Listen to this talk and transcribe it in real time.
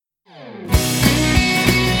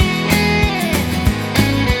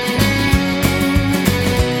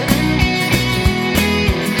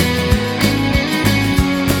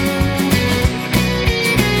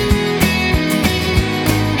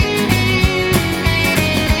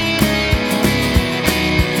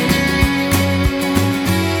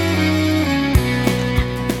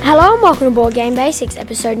welcome to Board Game Basics,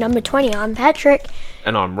 episode number 20. I'm Patrick.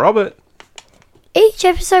 And I'm Robert. Each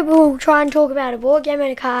episode we'll try and talk about a board game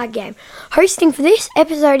and a card game. Hosting for this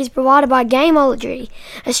episode is provided by Gameology,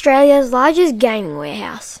 Australia's largest gaming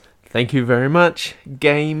warehouse. Thank you very much,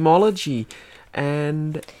 Gameology.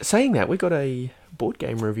 And saying that, we got a board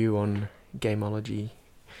game review on Gameology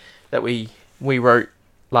that we wrote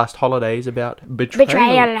last holidays about Betrayal.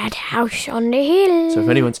 Betrayal at House on the Hill. So if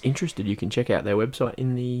anyone's interested, you can check out their website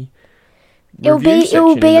in the It'll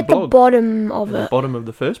be at the bottom of at it. the bottom of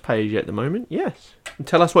the first page at the moment, yes. And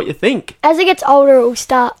tell us what you think. As it gets older, it will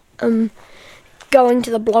start going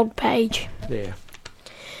to the blog page. There.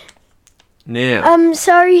 Now.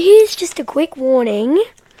 So here's just a quick warning.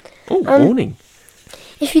 Warning.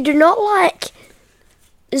 If you do not like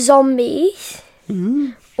zombies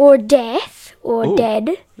or death or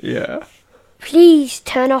dead, Yeah. please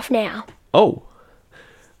turn off now. Oh.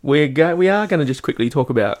 We are going to just quickly talk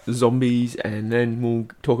about zombies, and then we'll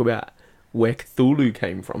talk about where Cthulhu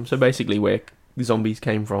came from. So basically where zombies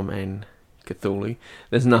came from and Cthulhu.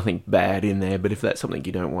 There's nothing bad in there, but if that's something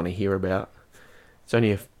you don't want to hear about, it's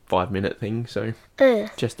only a 5-minute thing, so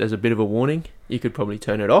just as a bit of a warning, you could probably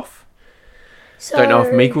turn it off. So, Don't know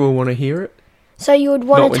if Mika will want to hear it. So you would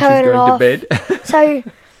want Not to turn it off. when she's going to bed.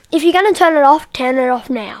 So if you're going to turn it off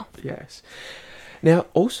now. Yes. Now,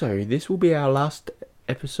 also, this will be our last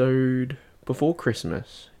episode before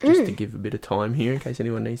Christmas, just to give a bit of time here in case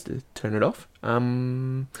anyone needs to turn it off.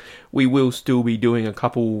 We will still be doing a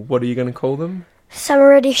couple, what are you going to call them?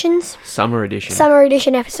 Summer editions. Summer edition. Summer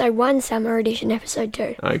edition episode 1, summer edition episode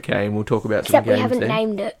 2. Okay, and we'll talk about Except some we games haven't then.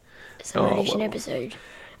 named it summer edition well. episode.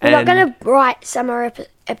 We're not going to write summer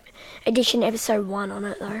edition episode 1 on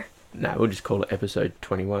it though. No, we'll just call it episode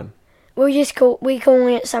 21. We're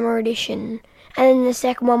calling it summer edition. And then the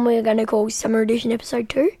second one we're going to call summer edition episode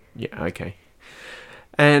 2. Yeah, okay.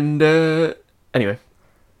 And, anyway,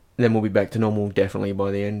 then we'll be back to normal definitely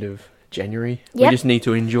by the end of January. Yep. We just need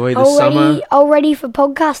to enjoy the summer. All ready for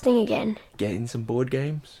podcasting again. Get in some board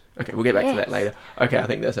games. Okay, we'll get back to that later. Okay, I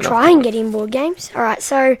think that's enough. Try and get in board games. Alright,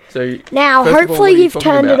 so now first of all, hopefully what are you you've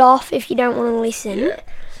talking turned it about? off if you don't want to listen. Yeah.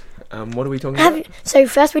 What are we talking about? So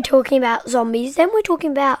first we're talking about zombies, then we're talking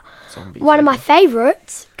about Zombies. one of my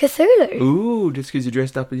favourites, Cthulhu. Ooh, just because you're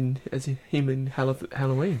dressed up as him in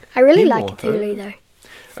Halloween. I really You like more, Cthulhu though.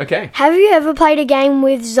 Okay. Have you ever played a game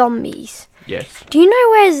with zombies? Yes. Do you know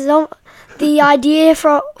where the idea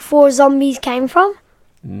for zombies came from?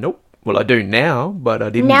 Nope. Well, I do now, but I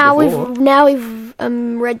didn't before. Now we've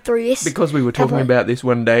read through this. Because we were talking about this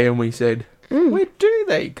one day and we said, where do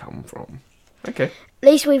they come from? Okay. At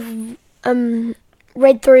least we've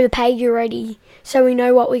read through the page already, so we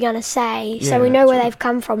know what we're going to say. Yeah, so we know where that's right. they've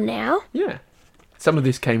come from now. Yeah. Some of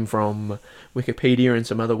this came from Wikipedia and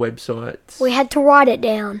some other websites. We had to write it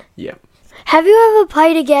down. Yeah. Have you ever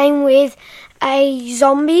played a game with a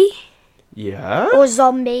zombie Yeah? or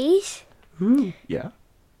zombies? Ooh, yeah.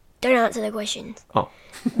 Don't answer the questions. Oh.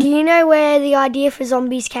 Do you know where the idea for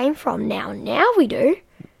zombies came from now? Now we do.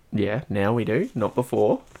 Yeah, now we do. Not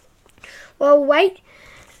before. Well, wait,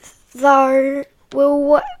 though.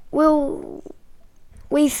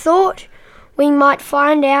 We thought we might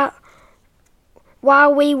find out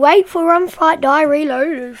while we wait for Run, Fight, Die,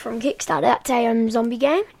 Reload from Kickstarter. That's a zombie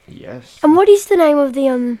game. Yes. And what is the name of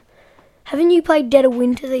the Haven't you played Dead of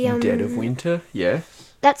Winter? Dead of Winter,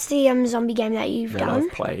 yes. That's the zombie game that you've That done.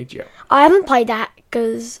 I've played, yeah. I haven't played that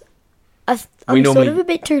because I'm sort of a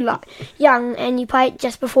bit too young, and you play it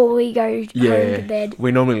just before we go home to bed.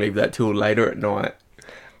 We normally leave that till later at night.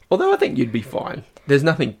 Although I think you'd be fine. There's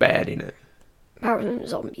nothing bad in it. Apart from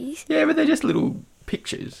zombies. Yeah, but they're just little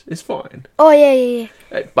pictures. It's fine. Oh yeah.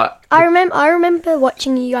 But I remember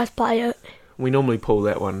watching you guys play it. we normally pull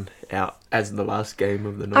that one out as the last game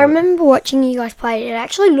of the night. I remember watching you guys play it. It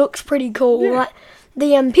actually looks pretty cool. Yeah. Like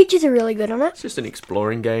the pictures are really good on it. It's just an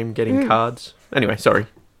exploring game, getting cards. Anyway, sorry.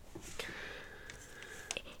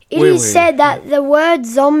 It is said that the word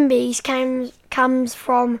zombies comes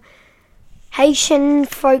from Haitian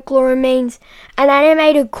folklore and means an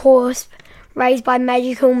animated corpse raised by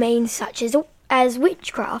magical means such as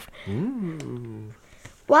witchcraft.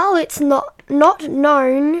 While it's not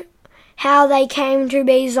known how they came to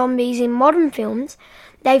be zombies in modern films,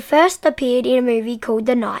 they first appeared in a movie called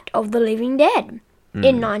The Night of the Living Dead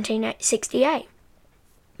in 1968.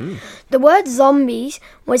 The word zombies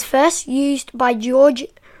was first used by George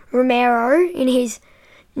Romero in his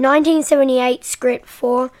 1978 script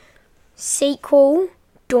for sequel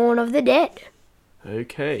Dawn of the Dead.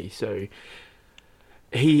 Okay, so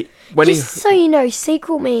so you know,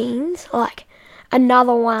 sequel means like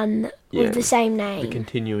another one with the same name. The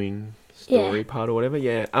continuing story part or whatever.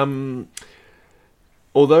 Yeah.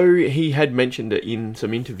 Although he had mentioned it in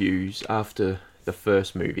some interviews after the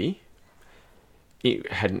first movie,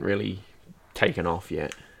 it hadn't really taken off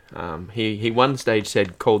yet. He one stage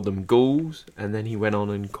called them ghouls, and then he went on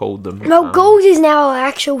and called them. No, ghouls is now an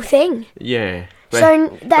actual thing. Yeah.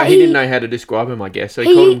 But he didn't know how to describe them, I guess. So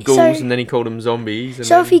he called them ghouls, and then he called them zombies.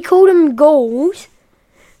 And if he called them ghouls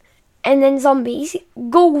and then zombies,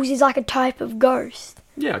 ghouls is like a type of ghost.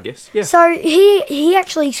 Yeah, I guess. Yeah. So he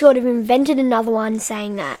actually sort of invented another one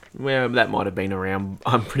saying that. Well, that might have been around.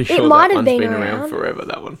 I'm pretty sure might that have one's been been around around. forever,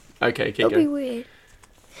 that one. Okay, keep It'll be going. weird.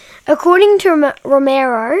 According to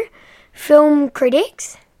Romero, film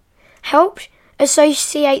critics helped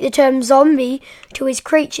associate the term zombie to his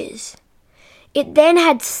creatures. It then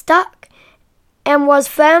had stuck and was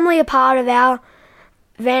firmly a part of our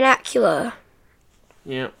vernacular.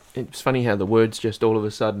 Yeah, it's funny how the words just all of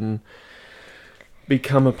a sudden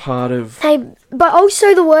become a part of... Hey, but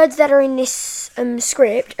also the words that are in this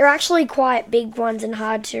script are actually quite big ones and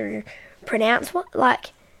hard to pronounce.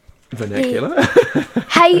 Like Vernacular?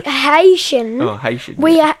 Haitian. Oh, Haitian.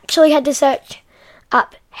 We actually had to search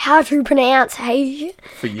up how to pronounce Haitian.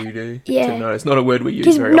 For you to Yeah. know. It's not a word we use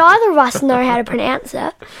Because very often. neither of us know how to pronounce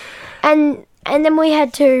it. And then we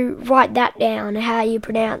had to write that down, how you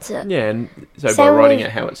pronounce it. Yeah, and so by Same writing with-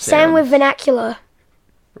 it how it sounds. Same with vernacular,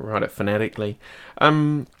 Write it phonetically.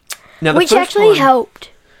 Now the which first actually time, helped.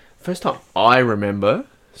 First time I remember,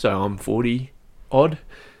 so I'm 40 odd.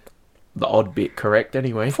 The odd bit correct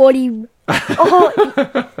anyway. 40...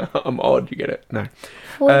 Oh, I'm odd, you get it? No.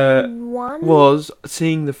 41? Was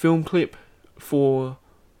seeing the film clip for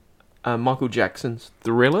Michael Jackson's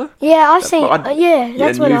Thriller. Yeah, I've seen... But yeah,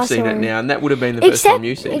 that's and when I you've saw seen it him. now, and that would have been the first time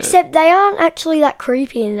you've seen it. Except they aren't actually that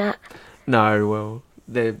creepy in that. No, well,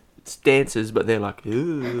 they're dancers, but they're like...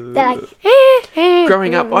 "Ugh." They're like...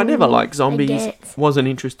 Growing up, I never liked zombies. dance. Wasn't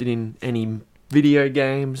interested in any video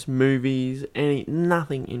games, movies,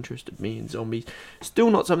 nothing interested me in zombies. Still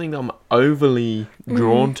not something that I'm overly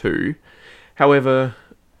drawn to. However,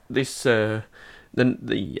 this the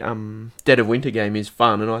Dead of Winter game is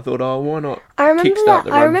fun, and I thought, oh, why not I remember kickstart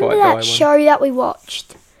the that. I Run, remember Fight, Die that one? show that we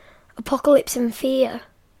watched, Apocalypse and Fear.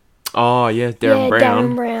 Oh yeah, Darren Brown.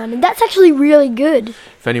 Darren Brown, and that's actually really good.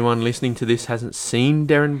 If anyone listening to this hasn't seen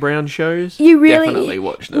Darren Brown shows, You really definitely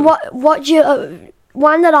watch them. What you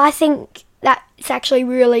one that I think that's actually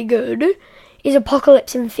really good is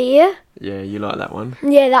Apocalypse and Fear. Yeah, you like that one.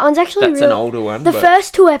 Yeah, that one's actually That's really... an older one. The but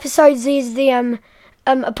first 2 episodes is the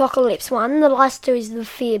Apocalypse one. The last 2 is the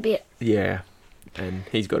Fear bit. yeah, and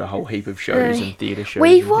he's got a whole heap of shows and theatre shows.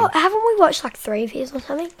 Haven't we watched like 3 of his or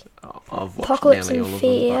something? I've watched Apocalypse nearly and all of them.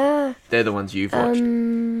 Fear. But they're the ones you've watched.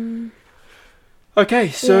 Um, Okay,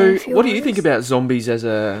 so yeah, a few what do you think others. about zombies as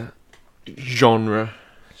a genre?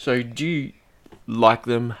 So do you like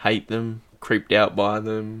them, hate them, creeped out by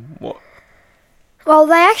them? What? well,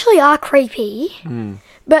 they actually are creepy,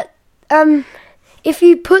 but if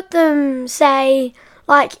you put them, say,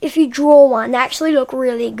 like if you draw one, they actually look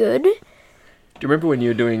really good. Do you remember when you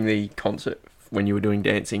were doing the concert, when you were doing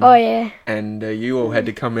dancing? Oh yeah, And you all had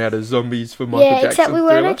to come out as zombies for Michael yeah. Jackson Except we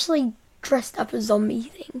weren't Thriller? actually dressed up as zombie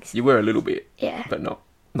things. You were a little bit, Yeah. but not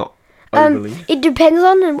overly. It depends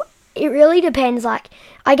on. It really depends. Like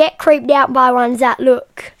I get creeped out by ones that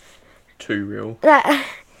look Too real. that,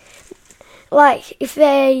 like if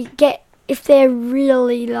they're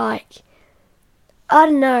really like, I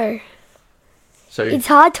don't know. So It's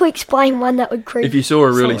hard to explain one that would creep. if you saw a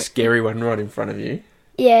really someone. scary one right in front of you, it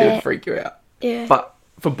Yeah, would freak you out. yeah. But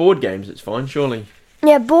for board games, it's fine, surely.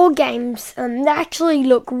 Yeah, board games. They actually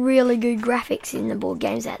look really good graphics in the board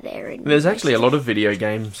games out there. There's actually a lot of video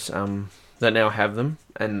games that now have them,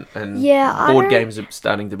 and Yeah, I board don't- games are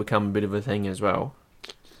starting to become a bit of a thing as well.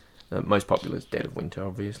 Most popular is Dead of Winter,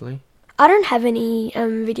 obviously. I don't have any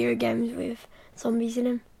video games with zombies in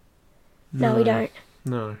them. No, we don't.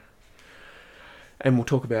 No. And we'll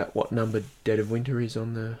talk about what number Dead of Winter is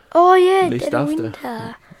on the... Oh yeah, List Dead of after.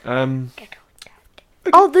 Winter. Um,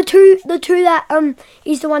 Oh, the two that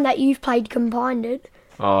is the one that you've played combined.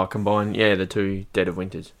 combine, yeah, the 2 Dead of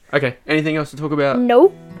Winters. Okay, anything else to talk about?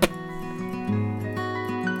 Nope.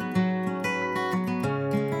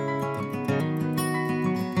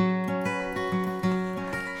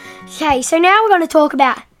 Okay, so now we're going to talk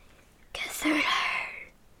about Cthulhu.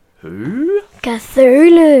 Who?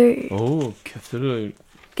 Cthulhu. Oh, Cthulhu.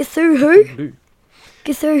 Cthulhu? Cthulhu.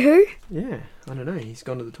 Cthulhu? Yeah, I don't know, he's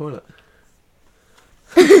gone to the toilet.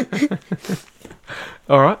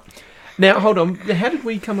 Alright. Now, hold on. How did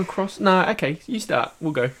we come across... No, okay, you start.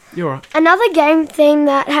 We'll go. You're alright. Another game theme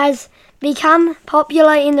that has become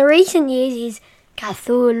popular in the recent years is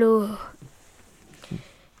Cthulhu.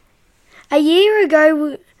 A year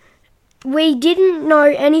ago, we didn't know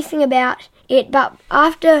anything about it, but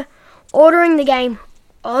after ordering the game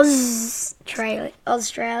Australia,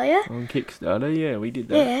 On Kickstarter, yeah, we did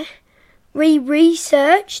that. yeah, we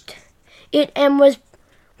researched it and was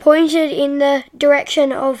pointed in the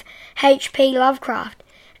direction of H.P. Lovecraft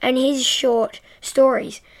and his short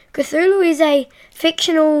stories. Cthulhu is a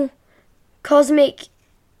fictional cosmic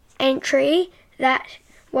entry that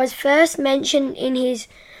was first mentioned in his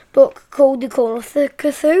book called The Call of the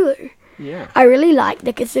Cthulhu. Yeah. I really like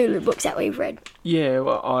the Cthulhu books that we've read. Yeah,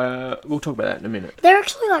 well, we'll talk about that in a minute. They're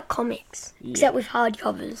actually like comics, Yeah. except with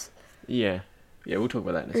hardcovers. Yeah. Yeah, we'll talk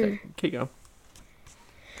about that in a sec. Keep going.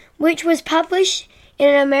 Which was published in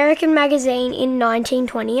an American magazine in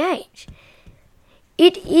 1928.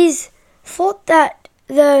 It is thought that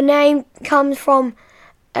the name comes from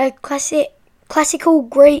a classical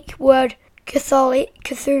Greek word Catholic,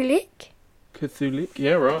 Cthulhu,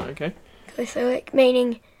 yeah, right, okay. Catholic,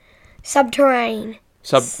 meaning subterranean.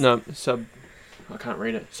 I can't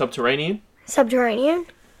read it. Subterranean? Subterranean.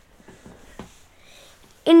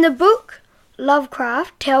 In the book,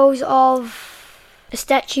 Lovecraft tells of a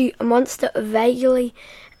statue, a monster of vaguely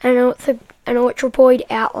an orthopoid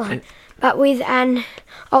outline, but with an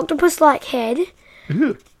octopus-like head,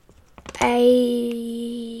 Ew.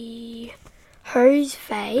 whose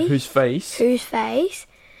face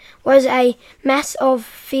was a mass of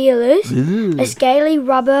feelers, a scaly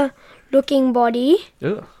rubber-looking body,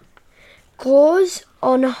 Ugh. claws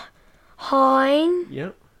on hind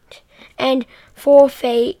Yep. and 4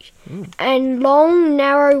 feet, and long,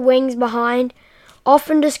 narrow wings behind,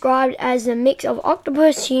 often described as a mix of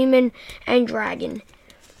octopus, human, and dragon.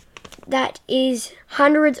 That is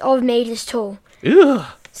hundreds of meters tall. Ugh.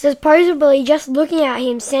 Supposedly, just looking at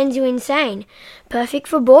him sends you insane. Perfect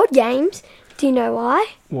for board games. Do you know why?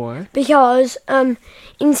 Why? Because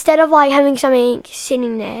instead of like having something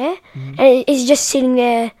sitting there, and it's just sitting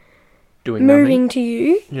there Doing moving nothing? to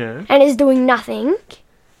you, Yeah. and it's doing nothing.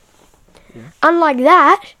 Unlike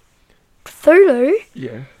that, Cthulhu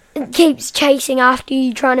Yeah. keeps chasing after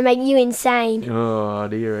you, trying to make you insane. Oh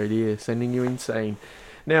dear, sending you insane.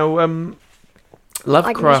 Now,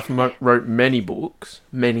 Lovecraft wrote many books,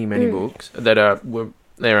 many books that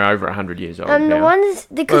they're over 100 years old now.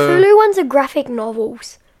 The Cthulhu ones are graphic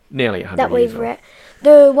novels Nearly 100 that years we've old. read.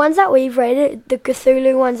 The ones that we've read, the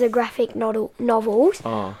Cthulhu ones are graphic novels.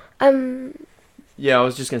 Oh. Um, Yeah, I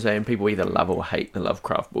was just going to say, and people either love or hate the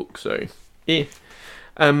Lovecraft books, so, yeah.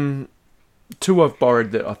 Two I've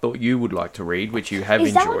borrowed that I thought you would like to read, which you have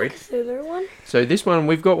is that one a enjoyed. Cthulhu one? So this one,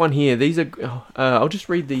 we've got one here. These are, I'll just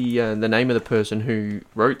read the name of the person who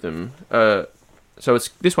wrote them. So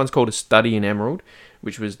this one's called A Study in Emerald,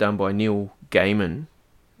 which was done by Neil Gaiman,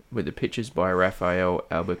 with the pictures by Raphael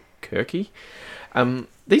Albuquerque.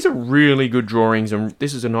 These are really good drawings, and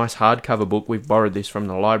this is a nice hardcover book. We've borrowed this from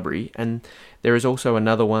the library, and there is also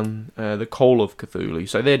another one, The Call of Cthulhu.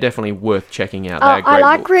 So they're definitely worth checking out. They're great I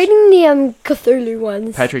like books. reading the Cthulhu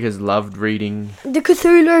ones. Patrick has loved reading. The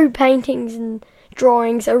Cthulhu paintings and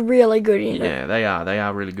drawings are really good in it. Yeah, they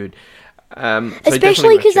are really good. So Especially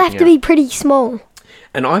definitely worth because they have checking to out. be pretty small.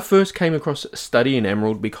 And I first came across Study in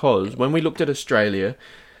Emerald because when we looked at Australia,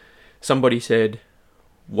 somebody said,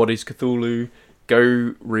 "What is Cthulhu?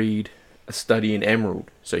 Go read A Study in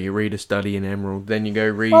Emerald." So you read A Study in Emerald, then you go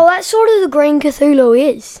read... Well, that's sort of the green Cthulhu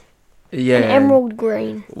is. yeah. An emerald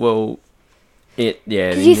green. Well, in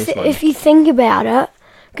Because this one, if you think about it,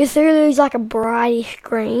 Cthulhu's like a brightish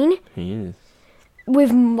green he is.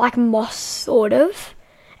 with like moss sort of,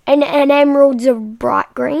 and emerald's a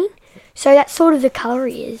bright green. So that's sort of the colour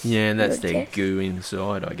he is. Yeah, and that's I would their guess. goo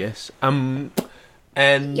inside, I guess.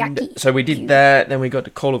 And Yucky. so we did that, then we got the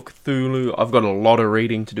Call of Cthulhu. I've got a lot of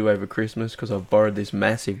reading to do over Christmas because I've borrowed this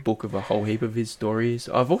massive book of a whole heap of his stories.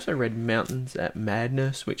 I've also read Mountains at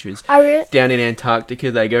Madness, which is down in Antarctica.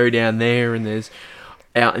 They go down there and there's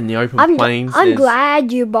out in the open plains. I'm there's-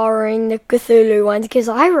 glad you're borrowing the Cthulhu ones because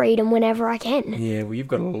I read them whenever I can. Yeah, well, you've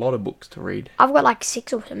got a lot of books to read. I've got like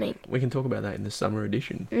 6 or something. We can talk about that in the summer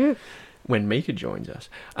edition Mm. when Mika joins us.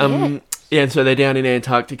 Yeah. Yeah, and so they're down in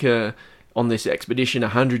Antarctica on this expedition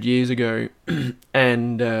 100 years ago,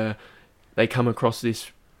 and they come across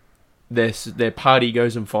their party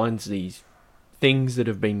goes and finds these things that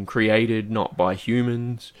have been created not by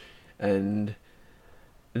humans, and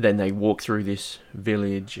then they walk through this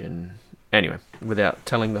village, and anyway, without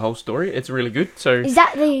telling the whole story, it's really good. So Is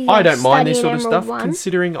that the I don't mind this Study sort in of Emerald stuff, one?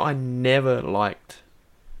 considering I never liked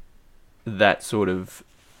that sort of...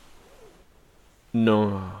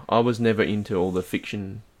 No, I was never into all the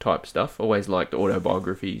fiction type stuff. Always liked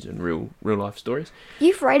autobiographies and real life stories.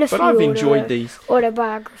 You've read a few But I've enjoyed these.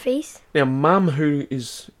 autobiographies. Now, Mum, who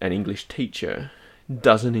is an English teacher,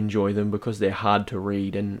 doesn't enjoy them because they're hard to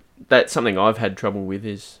read, and that's something I've had trouble with,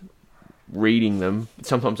 is reading them.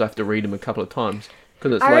 Sometimes I have to read them a couple of times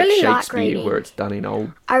because it's I like really like Shakespeare, reading. where it's done in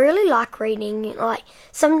old. I really like reading. Like,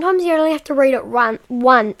 sometimes you only have to read it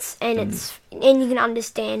once, and and you can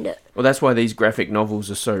understand it. Well, that's why these graphic novels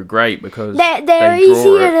are so great, because They're they draw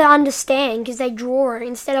easier it. to understand because they draw it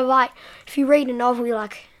instead of, like, if you read a novel, you're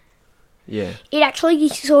like, Yeah. it actually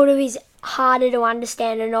sort of is harder to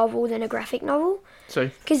understand a novel than a graphic novel. So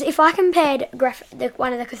Because if I compared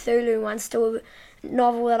one of the Cthulhu ones to a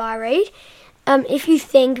novel that I read, if you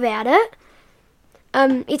think about it,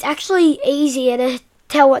 it's actually easier to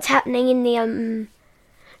tell what's happening in the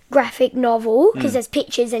graphic novel because there's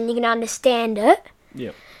pictures and you can understand it.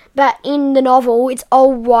 yeah. But in the novel, it's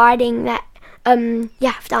old writing that you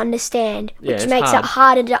have to understand, Yeah, which it's makes hard. it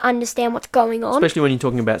harder to understand what's going on. Especially when you're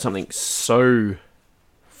talking about something so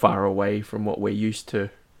far away from what we're used to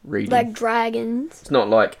reading. Like dragons. It's not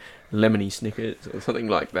like Lemony Snickets or something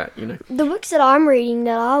like that, you know. The books that I'm reading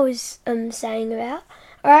that I was saying about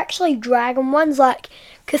are actually dragon ones, like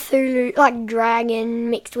Cthulhu, like dragon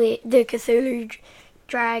mixed with the Cthulhu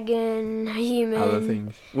dragon, human, Other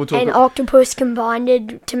things. We'll talk and octopus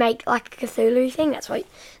combined to make like a Cthulhu thing. That's what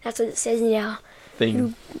it says in our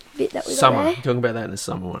thing. bit that we got Summer. there. Talking about that in the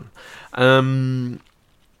summer one.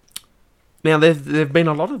 Now, there've been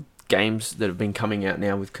a lot of games that have been coming out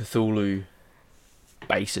now with Cthulhu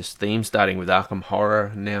basis themes, starting with Arkham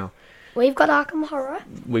Horror. Now We've got Arkham Horror.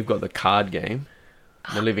 we've got the card game,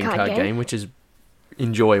 the living Card card game. game, which is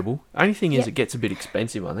enjoyable. Only thing is, Yep. it gets a bit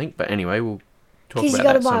expensive, I think. But anyway, we'll talk Because you about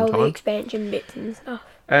got to that buy all the sometime. expansion bits and stuff.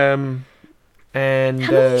 And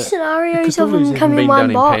How many scenarios of Cthulhu's them even come in been one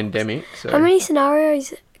done box? in Pandemic. So How many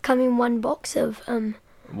scenarios come in one box of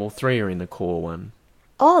well, 3 are in the core one.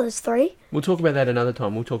 Oh, there's 3. We'll talk about that another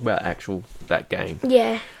time. We'll talk about that game.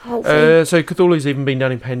 Yeah, whole thing. So Cthulhu's even been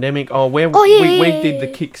done in Pandemic. Oh, yeah, we yeah, did yeah, the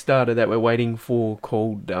yeah. Kickstarter that we're waiting for,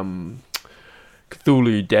 called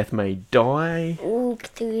Cthulhu Death May Die. Ooh,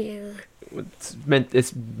 Cthulhu.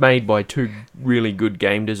 It's made by 2 really good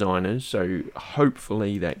game designers, so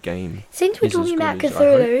hopefully that game. Since we're is as talking good about as I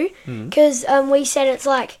hope. Cthulhu, Mm. because we said it's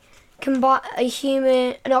like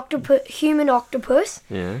human octopus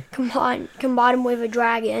Yeah, combined with a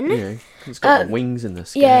dragon. yeah. It's got the wings and the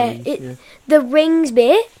Yeah, scales. the rings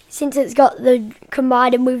bit, since it's got the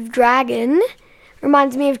combined with dragon,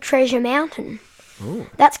 reminds me of Treasure Mountain. Oh.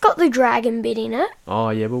 That's got the dragon bit in it. Oh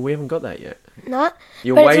yeah, but we haven't got that yet. No,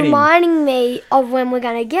 You're but waiting. it's reminding me of when we're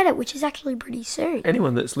going to get it, which is actually pretty soon.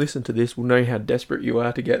 Anyone that's listened to this will know how desperate you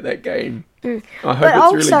are to get that game. Mm. I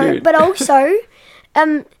hope it's really good. But also,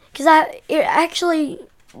 because it actually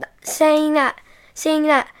seeing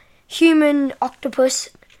that human octopus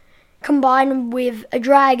combined with a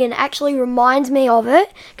dragon actually reminds me of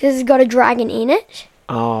it because it's got a dragon in it.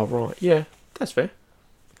 Oh right, yeah, that's fair.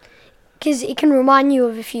 Because it can remind you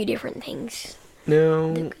of a few different things.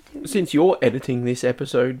 Now, since you're editing this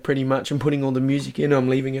episode pretty much and putting all the music in, I'm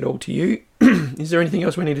leaving it all to you. Is there anything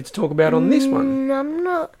else we needed to talk about on this one? I'm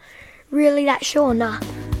not really that sure, nah.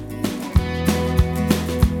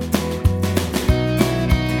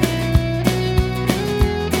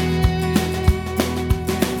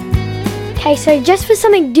 Okay, so just for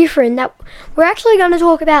something different, that we're actually going to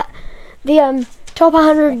talk about the top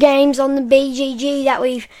 100 games on the BGG that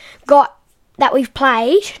we've got, that we've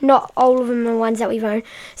played. Not all of them are ones that we've owned.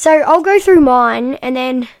 So I'll go through mine, and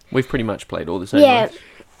then We've pretty much played all the same yeah, ones.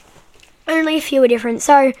 only a few are different.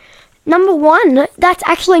 So number 1, that's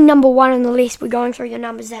actually number 1 on the list. We're going through the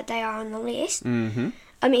numbers that they are on the list. Mm-hmm.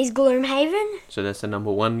 Is Gloomhaven. So that's the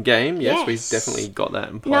number 1 game. Yes, we've Yes. definitely got that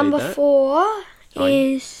and played Number that. 4 Oh,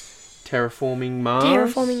 is Terraforming Mars.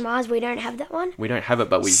 Terraforming Mars. We don't have that one. We don't have it,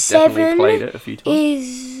 but we've 7 definitely played it a few times.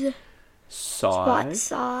 Is Scythe.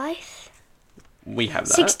 Scythe. We have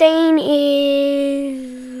that. 16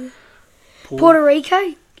 is Puerto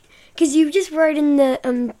Rico. Because you've just wrote in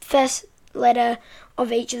the first letter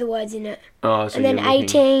of each of the words in it. Oh, so And then you're looking-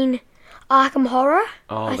 18, Arkham Horror,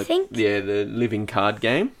 Oh, I think. Yeah, the living card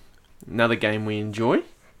game. Another game we enjoy.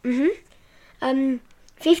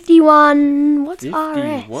 51, what's RS?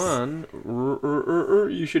 51.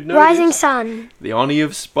 You should know. Rising this. Sun. The Oni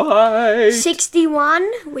of Spice. 61,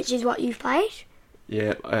 which is what you've played.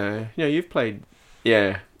 Yeah, you've played.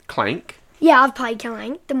 Yeah, Clank. Yeah, I've played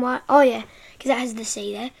Clank. Oh, yeah, because that has the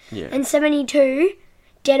C there. Yeah. And 72,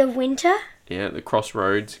 Dead of Winter. Yeah, the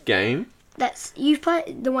Crossroads game. You've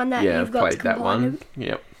played the one that Yeah, you've I've got played that one.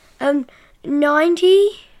 combined. Yep. 90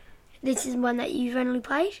 this is one that you've only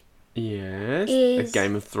played. Yes. Is A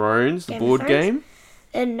Game of Thrones, the Game of board Thrones. game.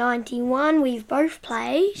 And 91 we've both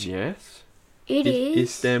played. Yes. It is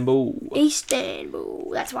Istanbul.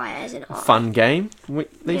 Istanbul. That's why it has an I. Fun game. These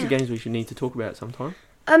Yeah. are games we should need to talk about sometime.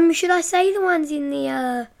 Should I say the ones in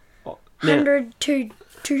the Oh, now- 100 to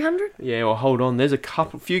 200? Yeah, well, hold on. There's a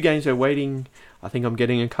few games we're waiting. I think I'm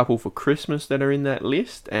getting a couple for Christmas that are in that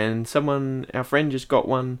list. And our friend just got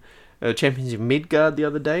one, Champions of Midgard the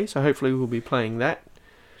other day. So hopefully we'll be playing that.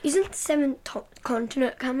 Isn't the Seventh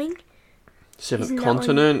Continent coming? Seventh Isn't that one-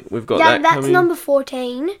 Continent. We've got Yeah, that that's coming. number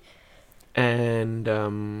 14.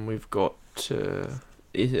 And we've got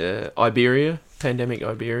Iberia, Pandemic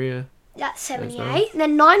Iberia. That's That's 78. And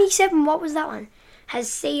then 97, what was that one? Has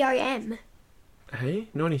COM. Hey,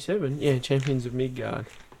 97. Yeah, Champions of Midgard.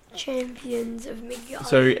 Champions of Midgard.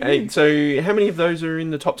 So how many of those are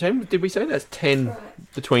in the top 10? Did we say that's 10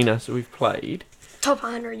 Right. between us that we've played? Top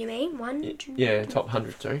 100, you mean? 1, 2, Yeah, top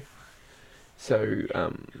 100, sorry. So,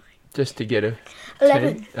 just to get a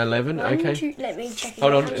 11. 10, 11, 1, okay. 2, let me check.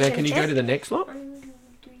 Hold on, again. I'm now just can you gonna go to the next lot? 1,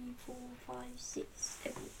 2, 3, 4, 5, 6,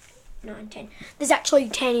 7, 8, 9, 10. There's actually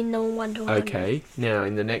 10 in the 1 to 100. Okay, now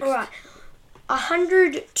in the next... Alright.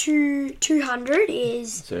 100 to 200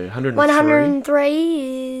 is... So, 103,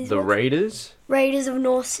 103 is... The Raiders. Raiders of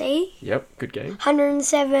North Sea. Yep, good game.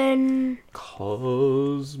 107...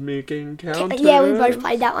 Cosmic Encounter. Yeah, we both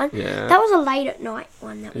played that one. Yeah. That was a late at night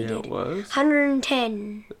one that we Yeah, did. it was.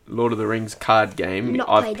 110. Lord of the Rings card game. Not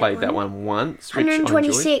I've played that played that one. one once, which I enjoyed.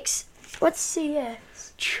 126. What's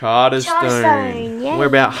CS? Charterstone. Charterstone, yeah. We're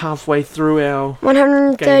about halfway through our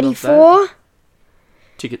 134.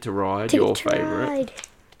 Ticket to Ride, Ticket your to favourite. Ride.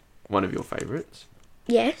 One of your favourites.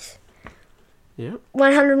 Yes. Yeah.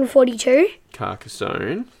 142.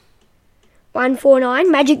 Carcassonne.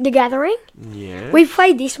 149. Magic the Gathering. Yeah. We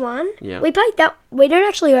played this one. Yeah. We played that. We don't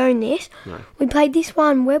actually own this. No. We played this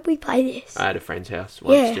one. Where'd we play this? I had a friend's house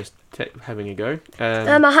once, Yeah. just having a go.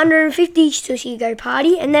 150 Sushi Go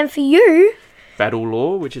Party. And then for you, Battle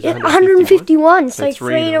Law, which is 151. So That's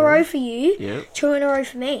 3 in a row for you. Yeah. 2 in a row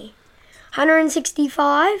for me.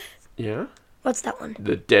 165. Yeah. What's that one?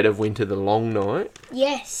 The Dead of Winter, The Long Night.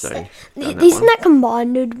 Yes. So, done that Isn't one. that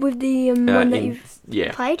combined with the one that you've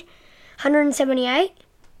Yeah. played? 178.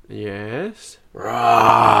 Yes.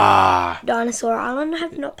 Rah! Dinosaur Island. I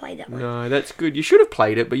have not played that one. No, that's good. You should have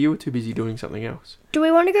played it, but you were too busy doing something else. Do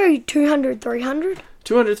we want to go 200, 300?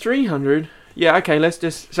 200, 300. Yeah, okay, let's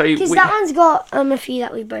just say... Because that one's got a few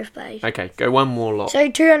that we both played. Okay, go one more lot. So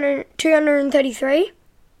 233.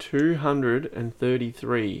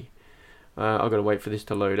 233. I've got to wait for this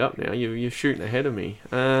to load up now. You're shooting ahead of me.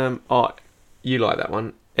 You like that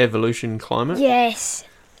one. Evolution Climate. Yes.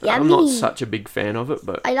 Yummy. I'm not such a big fan of it,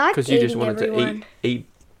 but... I like because you just eating wanted everyone. to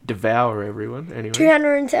devour everyone. Anyway.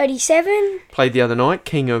 237. Played the other night,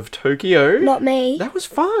 King of Tokyo. Not me. That was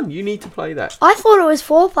fun. You need to play that. I thought it was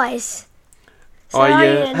 4 players. So I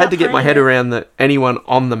ended had up to get my playing head it. around that anyone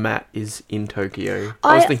on the map is in Tokyo.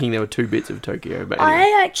 I was I- thinking there were 2 bits of Tokyo, but anyway.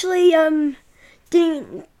 I actually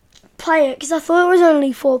didn't play it because I thought it was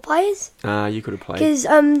only 4 players. You could have played. Because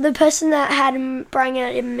the person that had him bring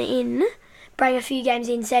a few games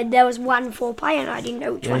in, said there was 1 4 player and I didn't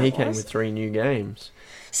know which Yeah, one he it came was. with 3 new games.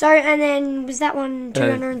 So, and then was that one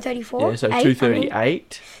 234? Yeah, so 8, I mean.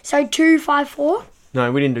 238. So 254.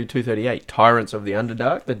 No, we didn't do 238. Tyrants of the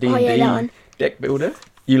Underdark, the D&D Oh, yeah, that one. deck builder.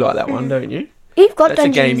 You like that one, don't you? You've got That's a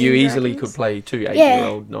Dungeons game you and easily Dragons. could play 2 Yeah.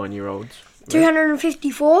 8-year-old, 9-year-olds.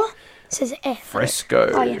 254 says F.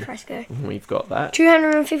 Fresco. Oh yeah, Fresco. We've got that.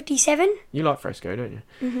 257. You like Fresco, don't you?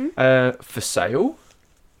 Mhm. For Sale.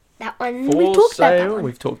 That one. For We talked about that Sale. one.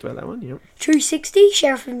 We've talked about that one, yep. 260.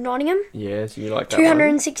 Sheriff of Nottingham. Yes, you like that one.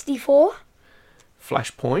 264.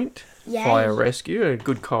 Flashpoint. Yay. Fire Rescue, a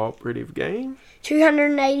good cooperative game.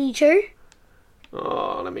 282.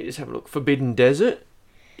 Oh, let me just have a look. Forbidden Desert.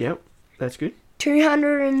 Yep, that's good.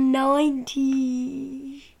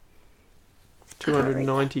 290.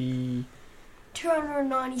 290.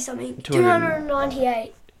 290 something. 200.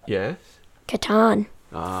 298. Yes. Catan.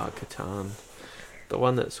 Catan. The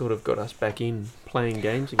one that sort of got us back in playing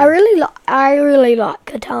games I again. really like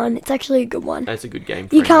Catan. It's actually a good one. That's a good game.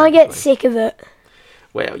 You for can't anyone to get play. sick of it.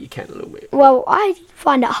 Well, you can a little bit. Well, I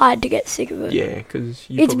find it hard to get sick of it. Yeah, because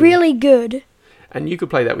It's really good. and you could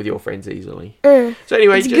play that with your friends easily. Uh, So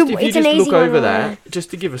anyway, It's a just good- if you it's an just easy look one over to that, learn.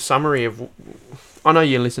 just to give a summary of, I know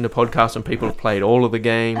you listen to podcasts and people have played all of the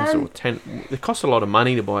games or 10. It costs a lot of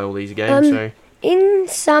money to buy all these games, so in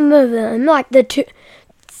some of them, like the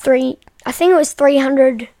 3, I think it was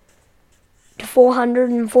 300 to 400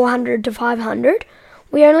 and 400 to 500.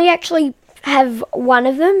 We only actually have one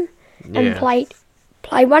of them and yeah. played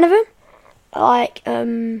play one of them. Like,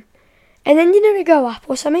 and then didn't it go up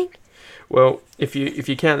or something? Well, if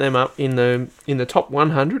you count them up in the top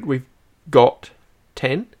 100, we've got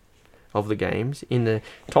 10 of the games. In the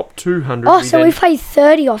top 200, Oh, so we played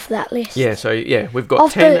 30 off that list. Yeah, so we've got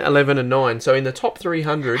Off 10, the- 11 and 9. So in the top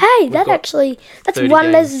 300, Hey, we've got that's 30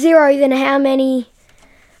 one less games. zero than how many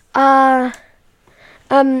on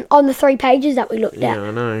the 3 pages that we looked Yeah, at.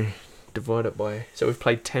 I know. Divide it by... So we've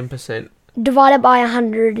played 10%. Divided by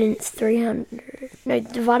 100 and it's 300. No,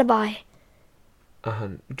 divided by...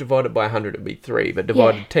 Divided by 100 would be 3, but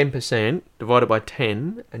divided 10%, divided by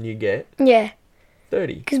 10, and you get Yeah,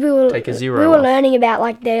 30. because we were Take a zero we were off. learning about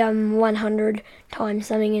like the 100 times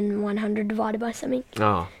something and 100 divided by something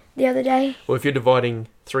Ah. the other day. Well, if you're dividing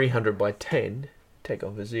 300 by 10, take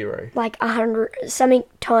off a 0. Like 100 something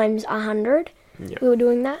times 100. Yeah. We were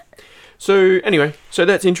doing that. So, anyway, so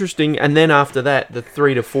that's interesting. And then after that, the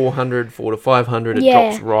 3 to 400, 4 to 500, it Yeah,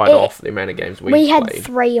 drops right it- off the amount of games We had played.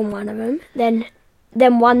 3 in one of them. Then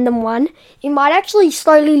 1. It might actually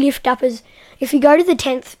slowly lift up as if you go to the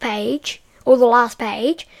 10th page or the last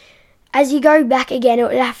page. As you go back again, it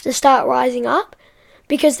would have to start rising up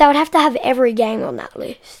because they would have to have every game on that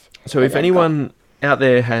list. So if anyone out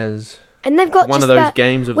there has And they've got one just of those about,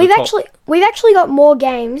 games of the we've top... actually got more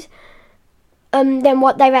games than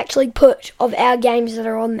what they've actually put of our games that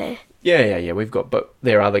are on there. Yeah. We've got... But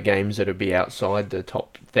there are other games that would be outside the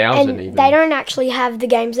top 1,000 And even. they don't actually have the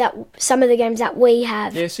games that some of the games that we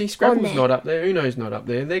have. Yeah, see, Scrabble's there. not up there. Uno's not up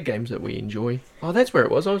there. They're games that we enjoy. Oh, that's where it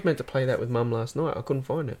was. I was meant to play that with Mum last night. I couldn't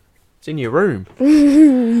find it. It's in your room.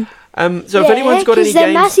 So if anyone's got any they're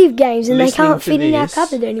games massive games and they listening can't to fit in our this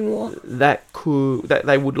cupboard anymore. that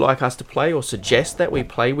they would like us to play or suggest that we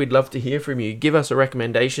play, we'd love to hear from you. Give us a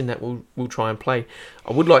recommendation that we'll try and play.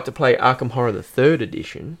 I would like to play Arkham Horror the 3rd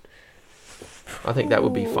edition. I think that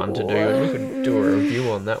would be fun to do, and we could do a review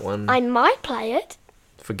on that one. I might play it.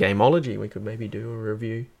 For Gameology, we could maybe do a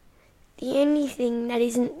review. The only thing that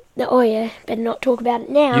isn't... Oh yeah, better not talk about it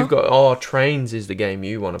now. You've got Trains is the game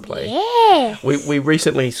you want to play. Yeah. We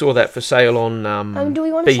recently saw that for sale on do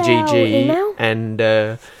we want to say our email? BGG, and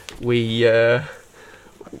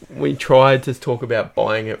we tried to talk about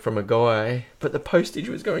buying it from a guy, but the postage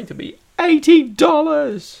was going to be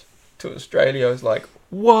 $80 to Australia. I was like,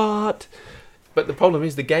 what? But the problem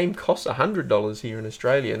is the game costs $100 here in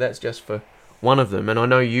Australia. That's just for one of them, and I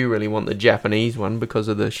know you really want the Japanese one because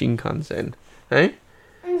of the Shinkansen, hey?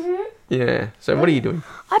 Mhm. Yeah. So what are you doing?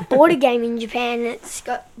 I bought a game in Japan that's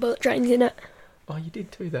got bullet trains in it. Oh, you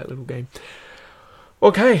did too, that little game.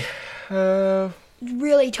 Okay. It's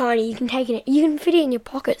really tiny. You can take it. You can fit it in your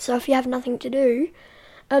pocket. So if you have nothing to do,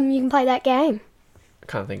 you can play that game. I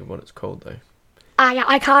can't think of what it's called though.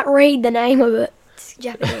 I can't read the name of it. It's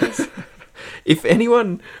Japanese. If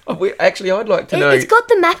anyone, I'd like to know. It's got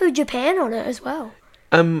the map of Japan on it as well.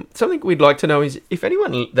 Something we'd like to know is if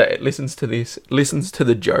anyone that listens to this listens to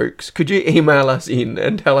the jokes, could you email us in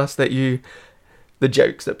and tell us that the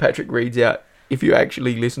jokes that Patrick reads out, if you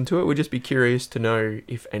actually listen to it? We'd just be curious to know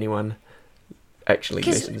if anyone actually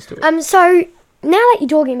listens to it. So now that you're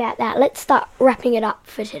talking about that, let's start wrapping it up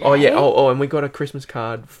for today. Oh yeah. Oh, and we got a Christmas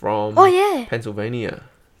card from Pennsylvania.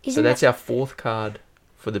 Isn't So that's our 4th card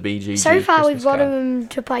for the BGG. So far, Christmas we've got card. them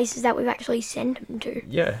to places that we've actually sent them to.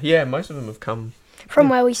 Yeah. Most of them have come. From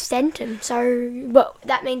where we sent them. So, but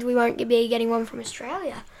that means we won't be getting one from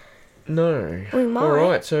Australia. No. We might. All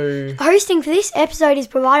right. So Hosting for this episode is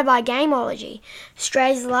provided by Gameology,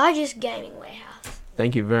 Australia's largest gaming warehouse.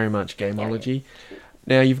 thank you very much, Gameology.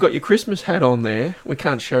 Now you've got your Christmas hat on there. We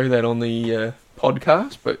can't show that on the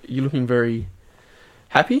podcast, but you're looking very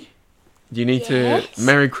happy. Do you need Yes. to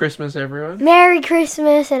Merry Christmas, everyone? Merry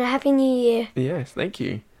Christmas and a Happy New Year. Yes, thank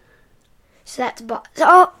you. So that's...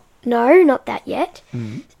 Oh, no, not that yet.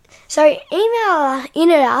 Mhm. So email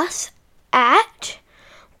in at us at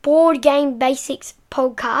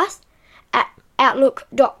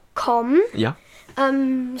boardgamebasicspodcast@outlook.com. Yeah.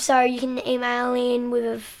 So you can email in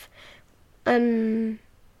with any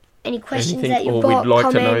questions Anything, that you've or got, we'd like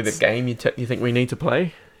comments. to know the game you think we need to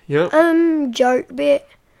play. Yeah. Joke bit.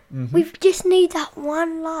 Mhm. We just need that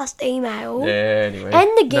one last email. Yeah. Anyway. And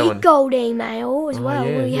the no Geek one- Gold email as Oh, well.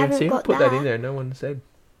 yeah, We yeah. haven't See, I got put that in there. No one said.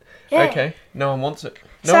 Yeah. Okay. No one wants it.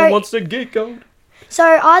 No So- one wants the Geek Gold.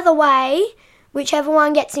 So either way, whichever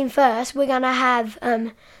one gets in first, we're gonna have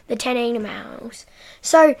the 10 emails.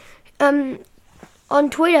 So on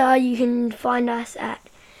Twitter you can find us at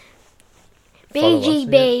Follow us,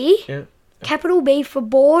 BGB, Yeah. capital B for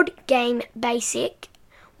Board Game Basic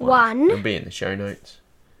It'll 1. be in the show notes.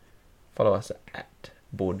 Follow us at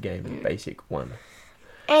Board Game Basic 1.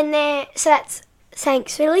 And there, so that's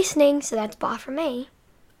thanks for listening. So that's bye from me.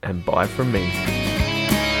 and bye from me.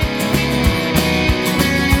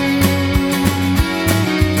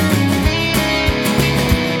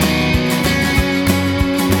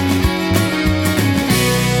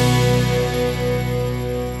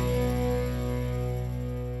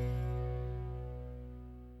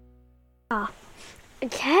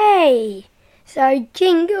 Okay, so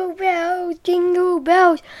jingle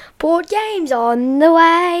bells, board games on the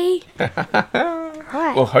way.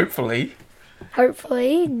 Right. Well, hopefully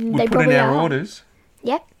Hopefully, we they put probably in our are. orders.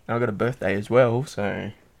 Yep. I got a birthday as well,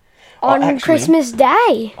 so On actually, Christmas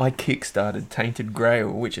Day. I kickstarted Tainted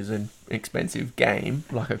Grail, which is an expensive game,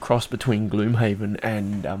 like a cross between Gloomhaven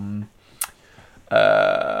and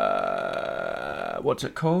what's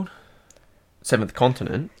it called? Seventh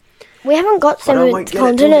Continent. We haven't got But I Seventh won't get it till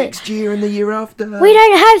Continent. next year and the year after. We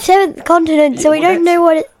don't have Seventh Continent, so Yeah, we well, don't know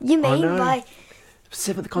what you mean know. by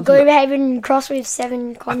Seventh Continent. Gloomhaven cross with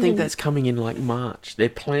Seven I Continents. think that's coming in like March. They're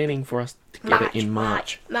planning for us to get it in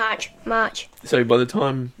March. March. So by the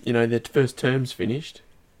time, their first term's finished,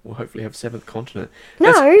 we'll hopefully have Seventh Continent.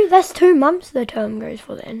 No, that's 2 months the term goes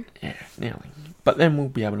for then. Yeah, nearly. But then we'll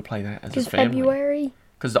be able to play that as a Because family. February.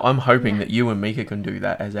 Because I'm hoping that you and Mika can do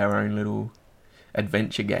that as our own little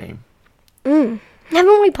adventure game.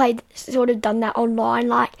 Haven't we done that online?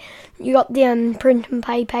 Like, you got the print and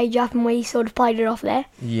pay page up and we sort of played it off there.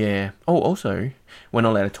 Yeah. Oh, also, we're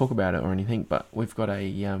not allowed to talk about it or anything, but we've got a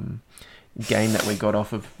game that we got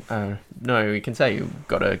off of... no, we can say we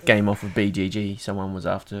got a game off of BGG. Someone was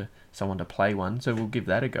after someone to play one, so we'll give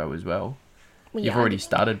that a go as well. You've already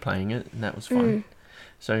started playing it, and that was fun.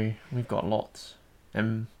 So, we've got lots.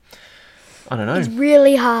 I don't know. It's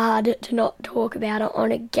really hard to not talk about it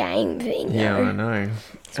on a game thing. Yeah, though. I know.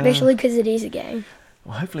 Especially because it is a game.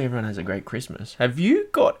 Well, hopefully everyone has a great Christmas. Have you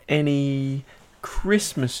got any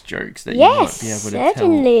Christmas jokes that Yes, you might be able to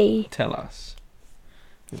certainly. tell us?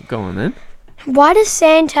 Go on then. Why does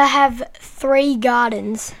Santa have 3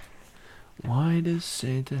 gardens? Why does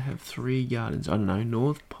Santa have 3 gardens? I don't know.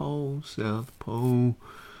 North Pole, South Pole,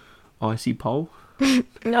 Icy Pole?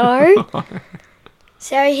 No.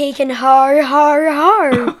 So he can ho,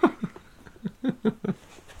 ho, ho.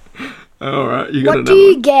 Alright, you got What do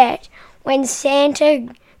you get when Santa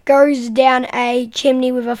goes down a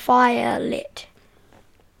chimney with a fire lit?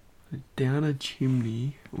 Down a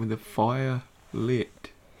chimney with a fire lit.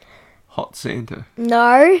 Hot Santa.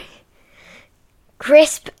 No.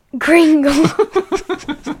 Crisp Kringle.